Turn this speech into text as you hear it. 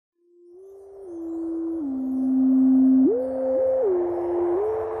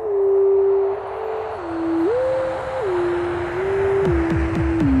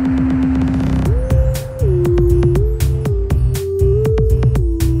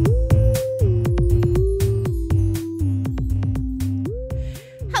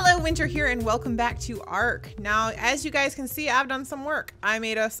and welcome back to ARK. Now, as you guys can see, I've done some work. I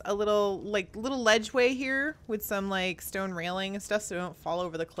made us a little ledgeway here with some like stone railing and stuff so we don't fall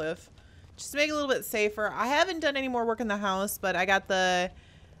over the cliff. Just to make it a little bit safer. I haven't done any more work in the house, but I got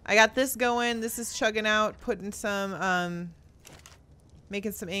this going. This is chugging out, putting some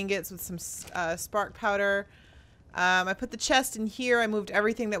making some ingots with some spark powder. I put the chest in here. I moved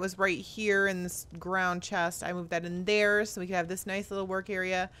everything that was right here in this ground chest. I moved that in there so we could have this nice little work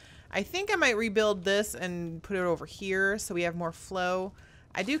area. I think I might rebuild this and put it over here so we have more flow.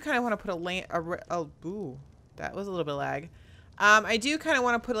 I do kind of want to put ooh, that was a little bit of lag. I do kind of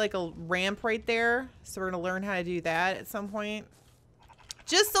want to put like a ramp right there. So we're going to learn how to do that at some point.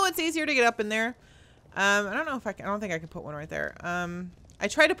 Just so it's easier to get up in there. I don't know if I don't think I can put one right there. I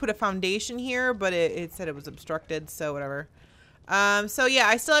tried to put a foundation here, but it said it was obstructed, so whatever. So yeah,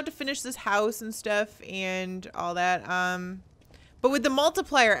 I still have to finish this house and stuff and all that. But with the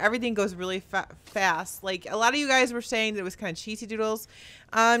multiplier, everything goes really fast. Like, a lot of you guys were saying that it was kind of cheesy doodles.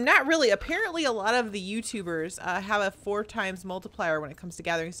 Not really. Apparently, a lot of the YouTubers have a 4x multiplier when it comes to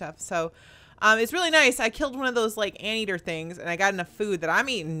gathering stuff. So, it's really nice. I killed one of those, like, anteater things, and I got enough food that I'm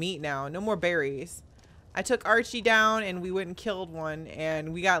eating meat now. No more berries. I took Archie down and we went and killed one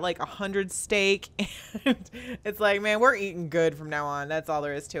and we got like 100 steak and it's like, man, we're eating good from now on. That's all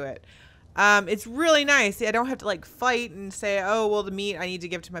there is to it. It's really nice. I don't have to like fight and say, oh, well, the meat I need to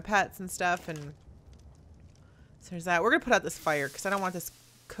give to my pets and stuff. And so there's that. We're going to put out this fire because I don't want this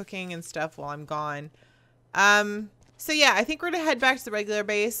cooking and stuff while I'm gone. So yeah, I think we're going to head back to the regular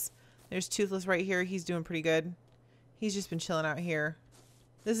base. There's Toothless right here. He's doing pretty good. He's just been chilling out here.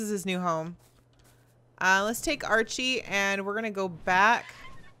 This is his new home. Let's take Archie and we're gonna go back,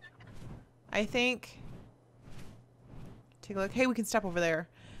 I think. Take a look. Hey, we can stop over there.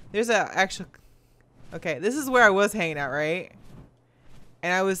 There's a actual, okay, this is where I was hanging out, right?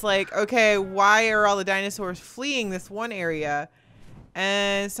 And I was like, okay, why are all the dinosaurs fleeing this one area?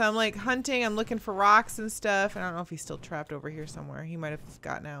 And so I'm like hunting, I'm looking for rocks and stuff. And I don't know if he's still trapped over here somewhere. He might have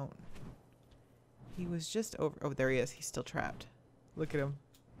gotten out. He was just over, oh, there he is. He's still trapped. Look at him.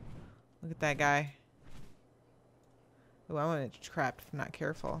 Look at that guy. Oh, I'm gonna get trapped if I'm not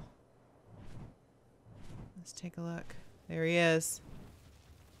careful. Let's take a look. There he is.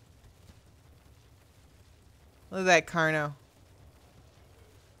 Look at that carno.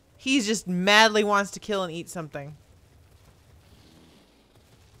 He just madly wants to kill and eat something.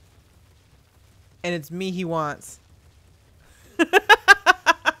 And it's me he wants.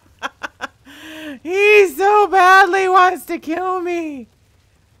 He so badly wants to kill me.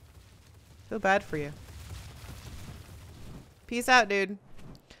 Feel bad for you. Peace out, dude.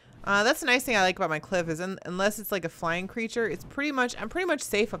 That's the nice thing I like about my cliff is unless it's like a flying creature, it's pretty much, I'm pretty much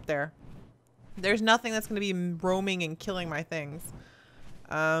safe up there. There's nothing that's going to be roaming and killing my things.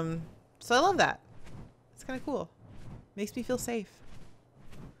 So I love that. It's kind of cool. Makes me feel safe.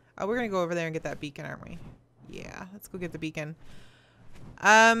 Oh, we're going to go over there and get that beacon, aren't we? Yeah, let's go get the beacon.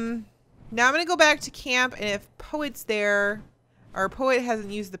 Now I'm going to go back to camp, and if Poet's there, or Poet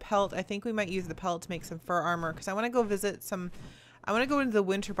hasn't used the pelt, I think we might use the pelt to make some fur armor, because I want to go visit some, I want to go into the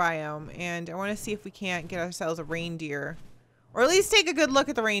Wyntr biome, and I want to see if we can't get ourselves a reindeer. Or at least take a good look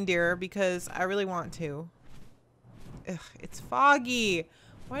at the reindeer, because I really want to. Ugh, it's foggy.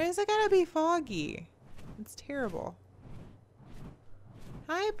 Why does it gotta be foggy? It's terrible.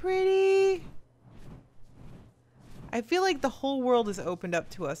 Hi, pretty. I feel like the whole world has opened up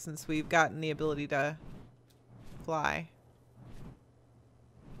to us since we've gotten the ability to fly.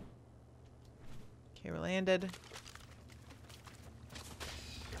 Okay, we're landed.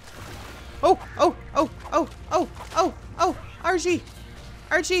 Oh, oh, oh, oh, oh, oh, oh, Archie!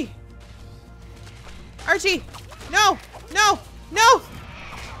 Archie! Archie! No! No! No!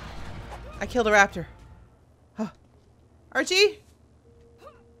 I killed a raptor. Huh. Archie?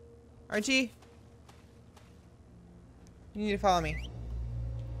 Archie? You need to follow me.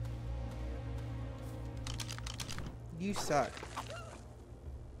 You suck.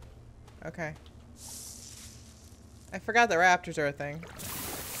 Okay. I forgot that raptors are a thing.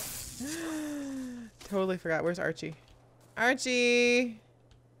 Totally forgot. Where's Archie? Archie!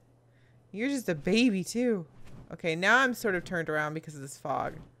 You're just a baby too. Okay, now I'm sort of turned around because of this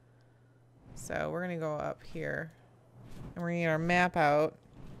fog. So we're gonna go up here. And we're gonna get our map out.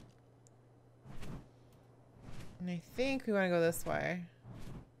 And I think we want to go this way.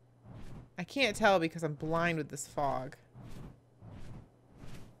 I can't tell because I'm blind with this fog.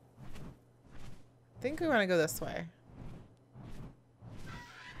 I think we want to go this way.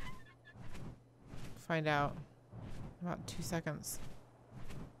 Find out. About 2 seconds.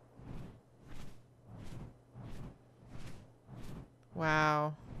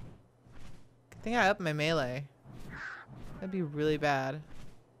 Wow. I think I upped my melee. That'd be really bad.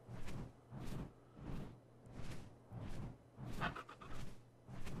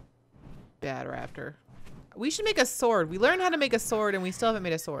 Bad raptor. We should make a sword. We learned how to make a sword and we still haven't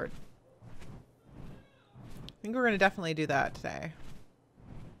made a sword. I think we're going to definitely do that today.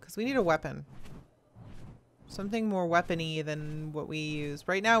 Because we need a weapon. Something more weapony than what we use.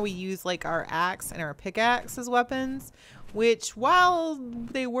 Right now we use like our axe and our pickaxe as weapons. Which, while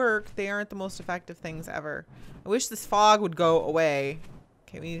they work, they aren't the most effective things ever. I wish this fog would go away.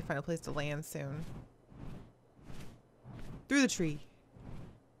 Okay, we need to find a place to land soon. Through the tree.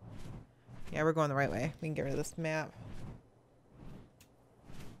 Yeah, we're going the right way. We can get rid of this map.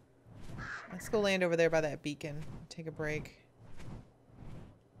 Let's go land over there by that beacon. Take a break.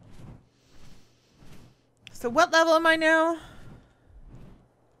 So what level am I now?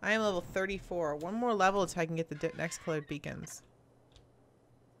 I am level 34. One more level until I can get the next colored beacons.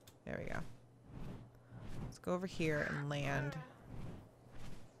 There we go. Let's go over here and land.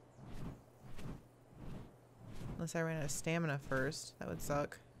 Unless I ran out of stamina first. That would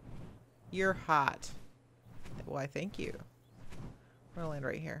suck. You're hot. Why, thank you. We're gonna land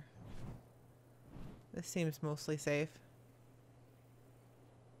right here. This seems mostly safe.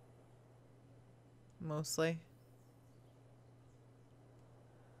 Mostly.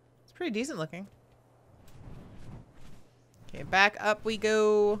 It's pretty decent looking. Okay, back up we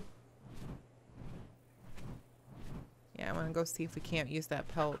go. Yeah, I want to go see if we can't use that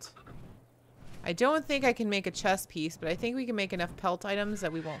pelt. I don't think I can make a chest piece, but I think we can make enough pelt items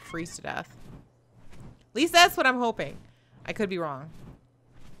that we won't freeze to death. At least that's what I'm hoping. I could be wrong.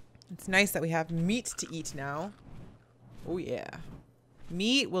 It's nice that we have meat to eat now. Oh yeah.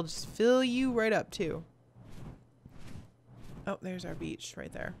 Meat will just fill you right up too. Oh, there's our beach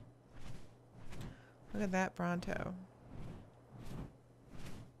right there. Look at that Bronto.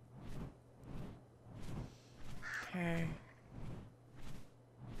 Okay.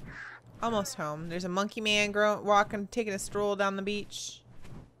 Almost home. There's a monkey man walking, taking a stroll down the beach.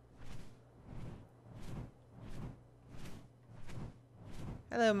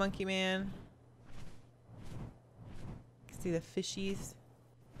 Hello, monkey man. You can see the fishies.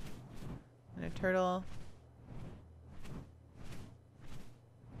 And a turtle.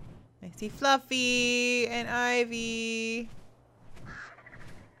 I see Fluffy and Ivy.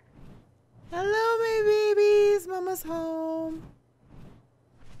 Hello, my babies. Mama's home.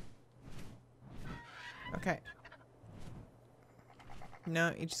 Okay.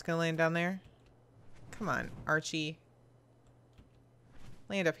 No, you're just gonna land down there? Come on, Archie.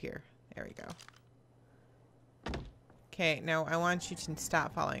 Land up here. There we go. Okay, now I want you to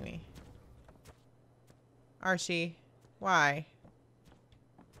stop following me. Archie, why?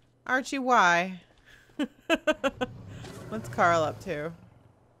 Archie, why? What's Carl up to?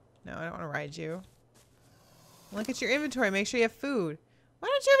 No, I don't want to ride you. Look at your inventory. Make sure you have food. Why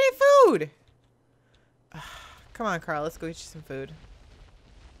don't you have any food? Come on, Carl. Let's go get you some food.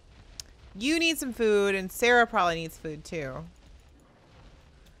 You need some food, and Sarah probably needs food, too.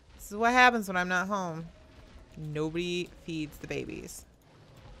 This is what happens when I'm not home. Nobody feeds the babies.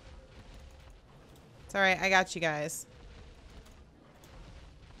 It's alright. I got you guys.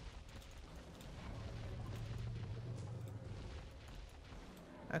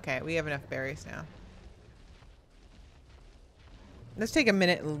 Okay, we have enough berries now. Let's take a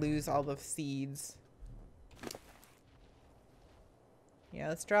minute and lose all the seeds. Yeah,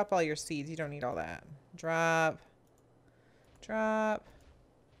 let's drop all your seeds. You don't need all that. Drop. Drop.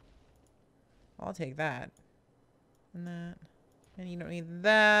 I'll take that. And that. And you don't need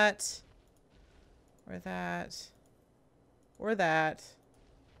that. Or that. Or that.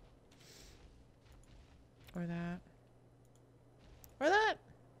 Or that. Or that.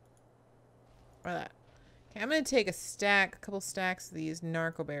 Or that. Okay, I'm going to take a couple stacks of these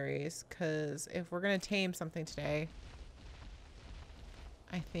narco berries, because if we're going to tame something today,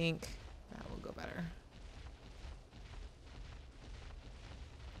 I think that will go better.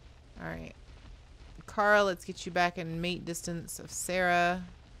 Alright. Carl, let's get you back in mate distance of Sarah.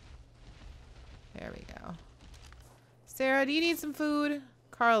 There we go. Sarah, do you need some food?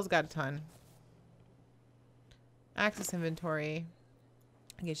 Carl's got a ton. Access inventory.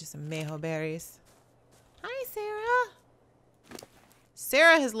 I'll get you some mejo berries. Hi, Sarah.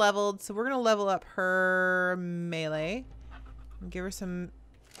 Sarah has leveled, so we're going to level up her melee. Give her some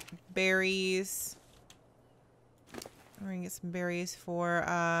berries. We're going to get some berries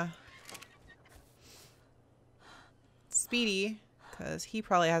for Speedy, because he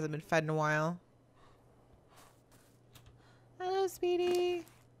probably hasn't been fed in a while. Hello, Speedy.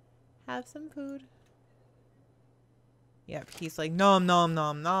 Have some food. Yep, he's like, nom, nom,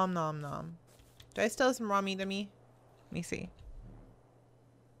 nom, nom, nom, nom. Do I still have some raw meat in me? Let me see.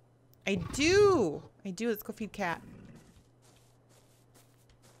 I do. I do. Let's go feed cat.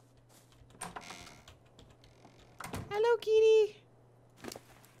 Hello, kitty.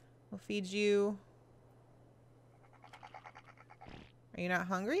 We'll feed you. Are you not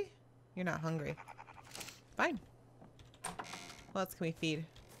hungry? You're not hungry. Fine. What else can we feed?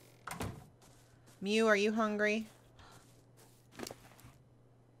 Mew, are you hungry?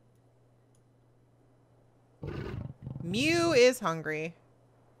 Mew is hungry.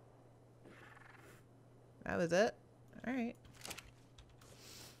 That was it. All right.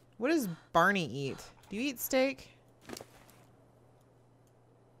 What does Barney eat? Do you eat steak?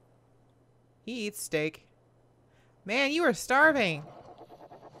 He eats steak. Man, you are starving.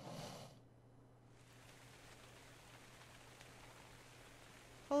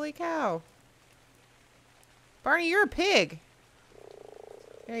 Holy cow. Barney, you're a pig.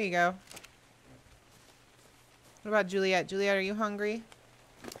 There you go. What about Juliet? Juliet, are you hungry?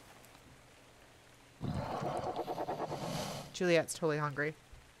 Juliet's totally hungry.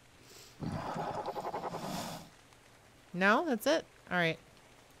 No? That's it? Alright.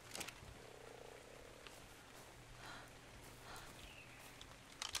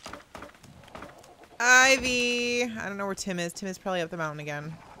 Ivy! I don't know where Tim is. Tim is probably up the mountain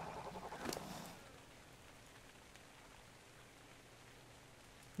again.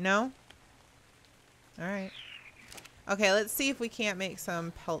 No? Alright. Okay, let's see if we can't make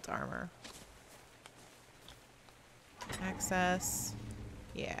some pelt armor. Access.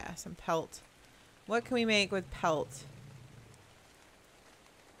 Yeah, some pelt. What can we make with pelt?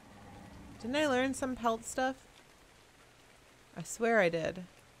 Didn't I learn some pelt stuff? I swear I did.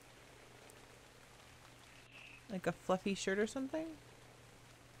 Like a fluffy shirt or something?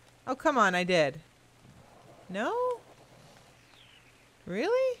 Oh, come on, I did. No?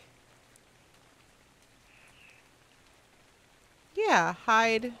 Really? Yeah,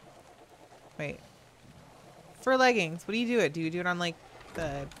 hide. Wait. Fur leggings. What do you do it? Do you do it on like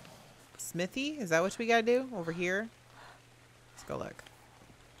the smithy? Is that what we gotta do? Over here? Let's go look.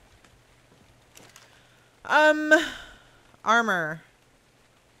 Armor.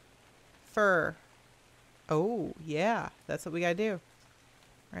 Fur. Oh, yeah. That's what we gotta do.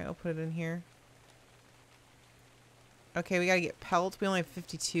 Alright, I'll put it in here. Okay, we gotta get pelt. We only have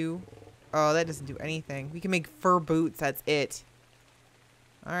 52. Oh, that doesn't do anything. We can make fur boots. That's it.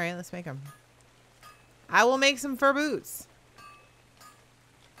 Alright, let's make them. I will make some fur boots.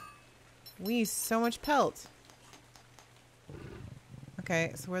 We use so much pelt.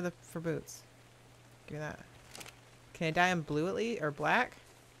 Okay, so where are the fur boots? Give me that. Can I dye them blue at least? Or black?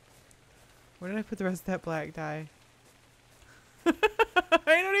 Where did I put the rest of that black dye? I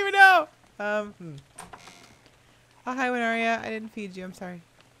don't even know. Oh, hi, Wynaria. I didn't feed you. I'm sorry.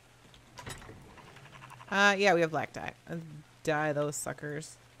 Yeah, we have black dye. Let's dye those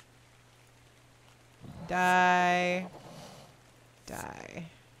suckers. Dye. Dye.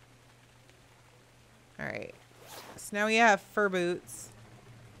 Alright. So now we have fur boots.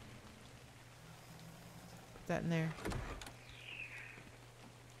 Put that in there.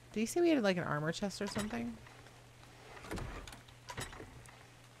 Did you say we had like an armor chest or something?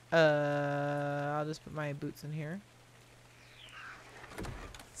 I'll just put my boots in here.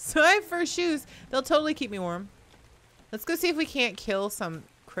 So I have fur shoes. They'll totally keep me warm. Let's go see if we can't kill some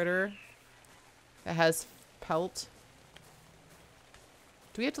critter that has pelt.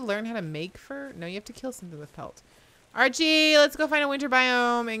 Do we have to learn how to make fur? No, you have to kill something with pelt. Archie, let's go find a winter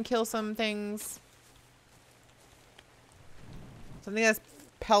biome and kill some things. Something that's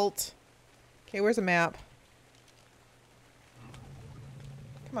pelt. Okay, where's a map?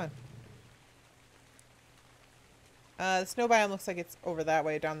 Come on. The snow biome looks like it's over that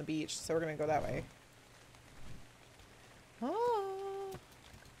way down the beach, so we're gonna go that way. Oh,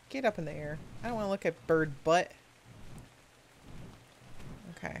 get up in the air. I don't want to look at bird butt.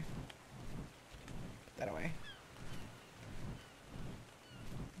 Okay. Put that away.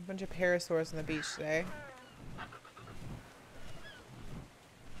 A bunch of parasaurs on the beach today.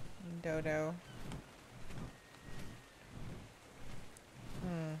 And dodo.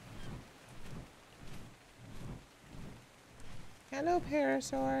 Hello,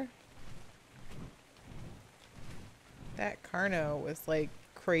 parasaur. That carno was like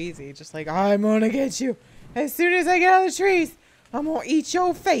crazy. Just like, I'm gonna get you. As soon as I get out of the trees, I'm gonna eat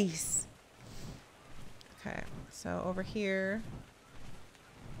your face. Okay, so over here.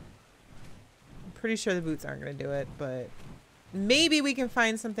 I'm pretty sure the boots aren't gonna do it, but maybe we can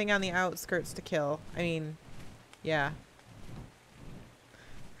find something on the outskirts to kill. I mean, yeah.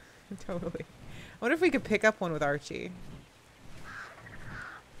 Totally. I wonder if we could pick up one with Archie.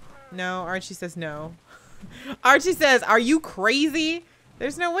 No, Archie says no. Archie says, are you crazy?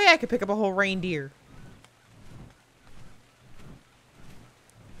 There's no way I could pick up a whole reindeer.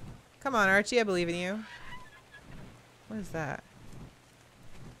 Come on, Archie, I believe in you. What is that?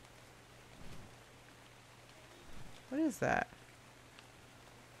 What is that?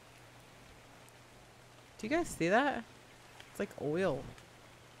 Do you guys see that? It's like oil.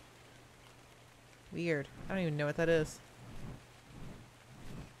 Weird. I don't even know what that is.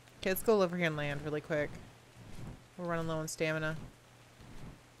 Okay, let's go over here and land really quick. We're running low on stamina.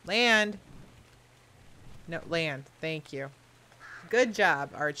 Land! No, land. Thank you. Good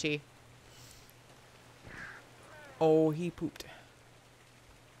job, Archie. Oh, he pooped.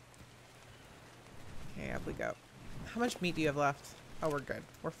 Okay, up we go. How much meat do you have left? Oh, we're good.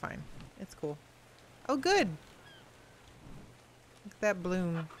 We're fine. It's cool. Oh, good. Look at that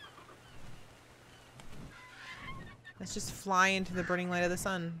bloom. Let's just fly into the burning light of the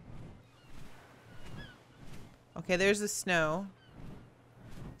sun. Okay, there's the snow.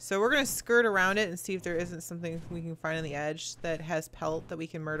 So we're going to skirt around it and see if there isn't something we can find on the edge that has pelt that we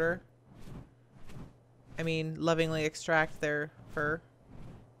can murder. I mean, lovingly extract their fur.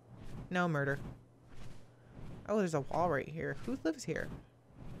 No murder. Oh, there's a wall right here. Who lives here?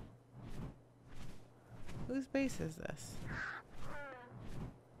 Whose base is this?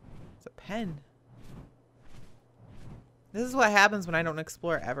 It's a pen. This is what happens when I don't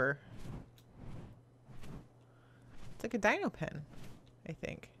explore ever. It's like a dino pen, I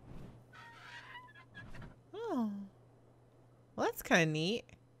think. Oh. Well, that's kind of neat.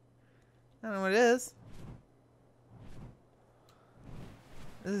 I don't know what it is.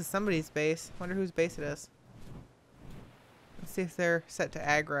 This is somebody's base. Wonder whose base it is. Let's see if they're set to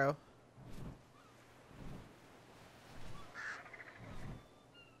aggro.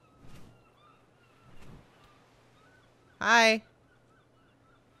 Hi.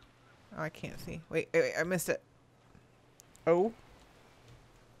 Oh, I can't see. Wait, I missed it. Oh.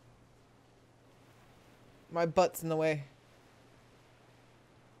 My butt's in the way.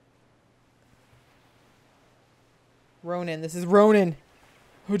 Ronan. This is Ronan.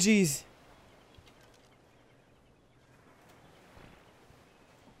 Oh, jeez.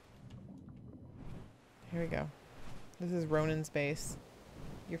 Here we go. This is Ronan's base.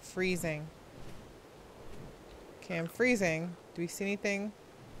 You're freezing. Okay, I'm freezing. Do we see anything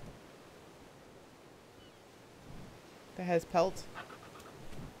that has pelt?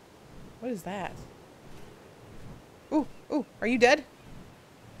 What is that? Ooh, ooh, are you dead?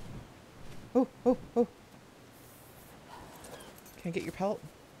 Ooh, ooh, ooh. Can I get your pelt?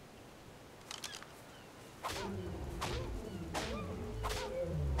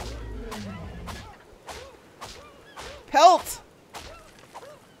 Pelt!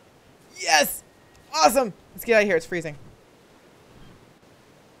 Yes! Awesome! Let's get out of here. It's freezing.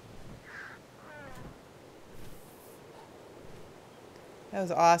 That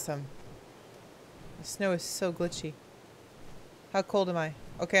was awesome. The snow is so glitchy. How cold am I?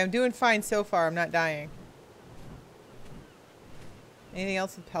 Okay, I'm doing fine so far. I'm not dying. Anything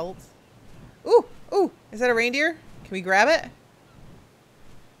else with pelts? Ooh! Ooh! Is that a reindeer? Can we grab it?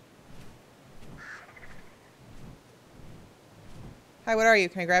 Hi, what are you?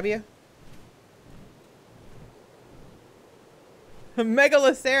 Can I grab you?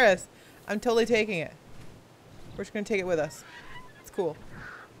 Megaloceros! I'm totally taking it. We're just gonna take it with us. It's cool.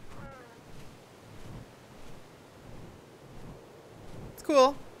 It's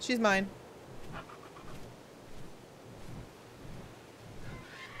cool. She's mine.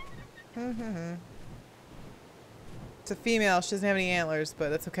 It's a female. She doesn't have any antlers, but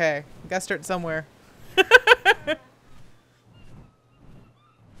that's okay. We gotta start somewhere.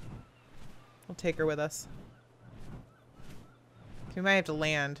 We'll take her with us. We might have to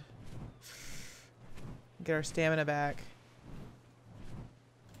land. Get our stamina back.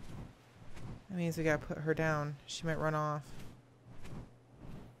 That means we gotta put her down. She might run off.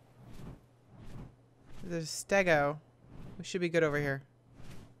 There's a stego. We should be good over here.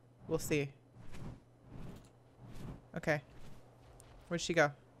 We'll see. Okay. Where'd she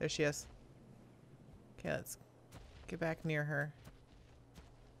go? There she is. Okay, let's get back near her.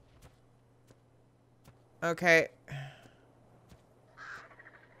 Okay.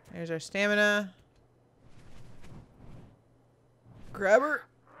 There's our stamina. Grab her.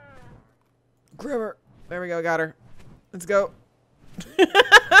 Grab her. There we go. Got her. Let's go.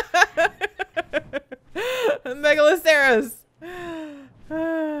 Megaloceros.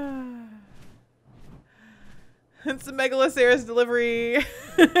 It's a Megaloceros delivery.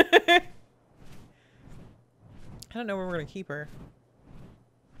 I don't know where we're going to keep her.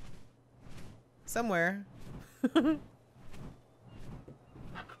 Somewhere.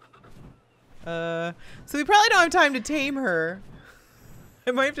 So we probably don't have time to tame her.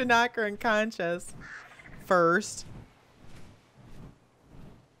 I might have to knock her unconscious first.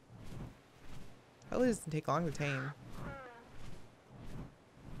 Probably doesn't take long to tame.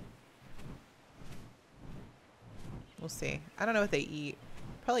 We'll see. I don't know what they eat.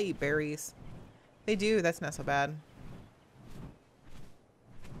 Probably eat berries. They do. That's not so bad.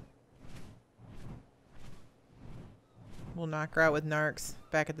 We'll knock her out with narcs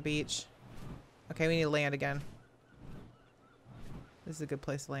back at the beach. Okay, we need to land again. This is a good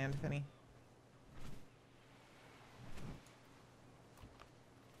place to land, if any.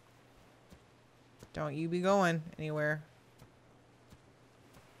 Don't you be going anywhere.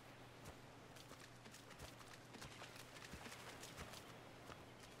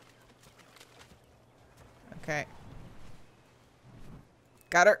 Okay.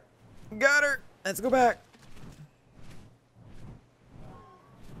 Got her. Got her. Let's go back.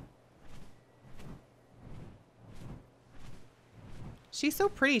 She's so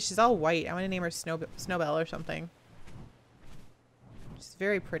pretty. She's all white. I want to name her Snowbell or something. She's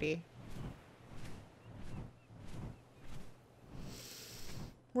very pretty.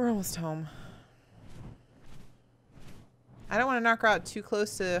 We're almost home. I don't want to knock her out too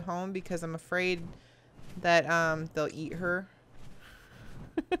close to home because I'm afraid that they'll eat her.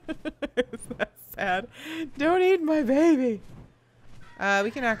 That's sad. Don't eat my baby.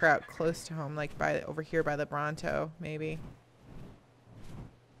 We can knock her out close to home, like by over here by the Bronto, maybe.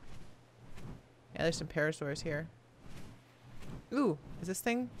 Yeah, there's some parasaurs here. Ooh, is this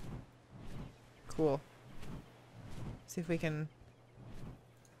thing? Cool. See if we can...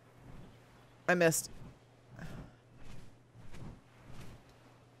 I missed.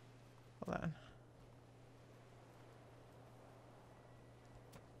 Hold on.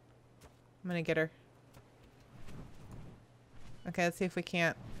 I'm gonna get her. Okay, let's see if we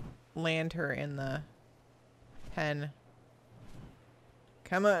can't land her in the pen.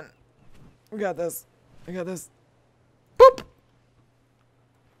 Come on. We got this. We got this. Boop!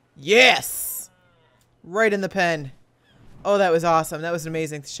 Yes! Right in the pen. Oh, that was awesome. That was an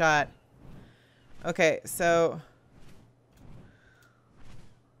amazing shot. Okay, so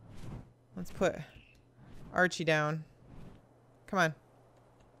let's put Archie down. Come on.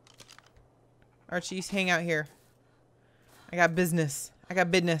 Archie, you hang out here. I got business. I got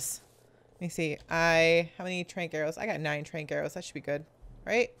business. Let me see. How many trank arrows? I got 9 trank arrows. That should be good.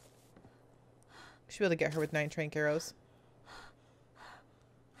 Right? Should be able to get her with 9 trank arrows.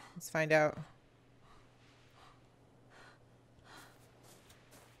 Let's find out.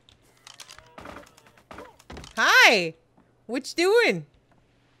 Hi! What you doing?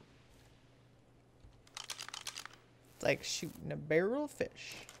 It's like shooting a barrel of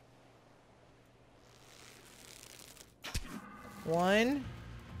fish. 1.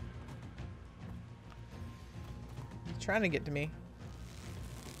 He's trying to get to me.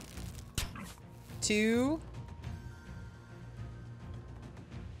 2.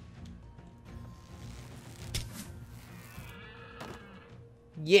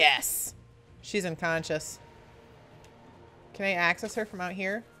 Yes! She's unconscious. Can I access her from out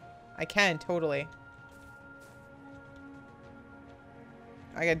here? I can, totally.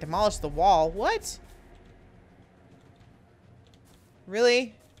 I gotta demolish the wall. What?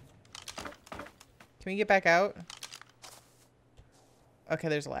 Really? Can we get back out? Okay,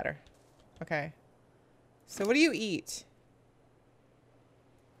 there's a ladder. Okay. So what do you eat?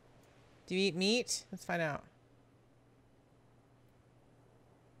 Do you eat meat? Let's find out.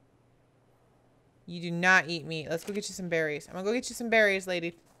 You do not eat meat. Let's go get you some berries. I'm gonna go get you some berries,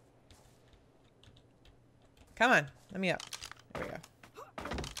 lady. Come on. Let me up. There we go.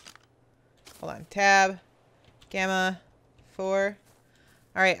 Hold on. Tab. Gamma. 4.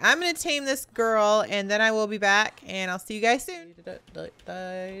 All right. I'm gonna tame this girl, and then I will be back, and I'll see you guys soon.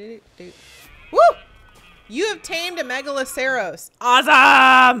 Woo! You have tamed a Megaloceros.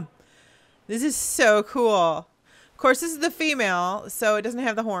 Awesome! This is so cool. Of course, this is the female, so it doesn't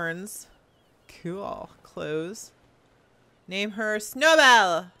have the horns. Cool. Close. Name her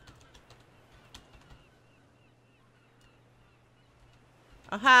Snowbell.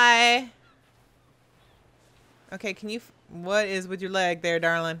 Oh, hi. Okay, can you... What is with your leg there,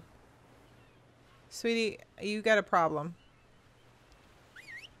 darling? Sweetie, you got a problem.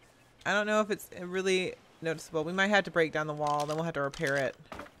 I don't know if it's really noticeable. We might have to break down the wall, then we'll have to repair it.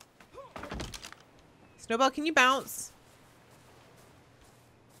 Snowbell, can you bounce?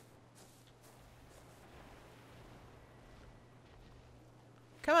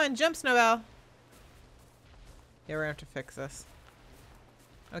 Come on, jump, Snowbell. Yeah, we're gonna have to fix this.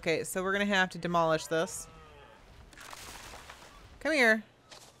 Okay, so we're gonna have to demolish this. Come here.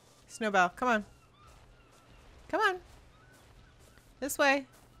 Snowbell, come on. Come on. This way.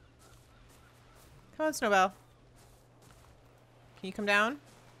 Come on, Snowbell. Can you come down?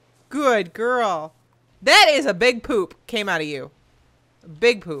 Good girl. That is a big poop came out of you. A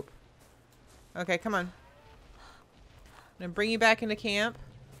big poop. Okay, come on. I'm gonna bring you back into camp,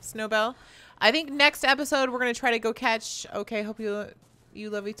 Snowbell. I think next episode we're gonna try to go catch. Okay, hope you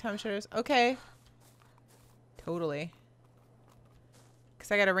lovely time shares. Okay. Totally.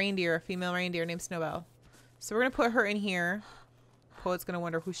 Cause I got a reindeer, a female reindeer named Snowbell. So we're gonna put her in here. Poet's gonna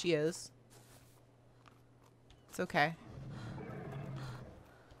wonder who she is. It's okay.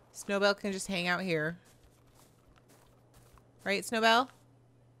 Snowbell can just hang out here. Right, Snowbell?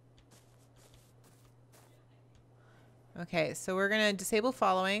 Okay, so we're gonna disable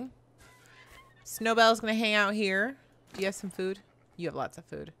following. Snowbell's gonna hang out here. Do you have some food? You have lots of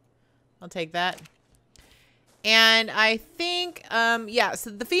food. I'll take that. And I think, yeah,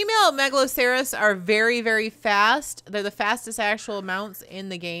 so the female Megaloceros are very, very fast. They're the fastest actual mounts in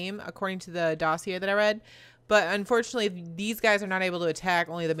the game, according to the dossier that I read. But unfortunately, these guys are not able to attack.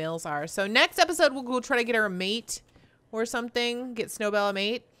 Only the males are. So next episode, we'll go try to get her a mate or something. Get Snowbell a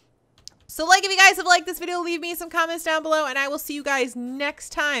mate. So like if you guys have liked this video, leave me some comments down below. And I will see you guys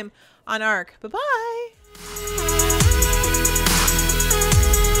next time on ARK. Bye-bye.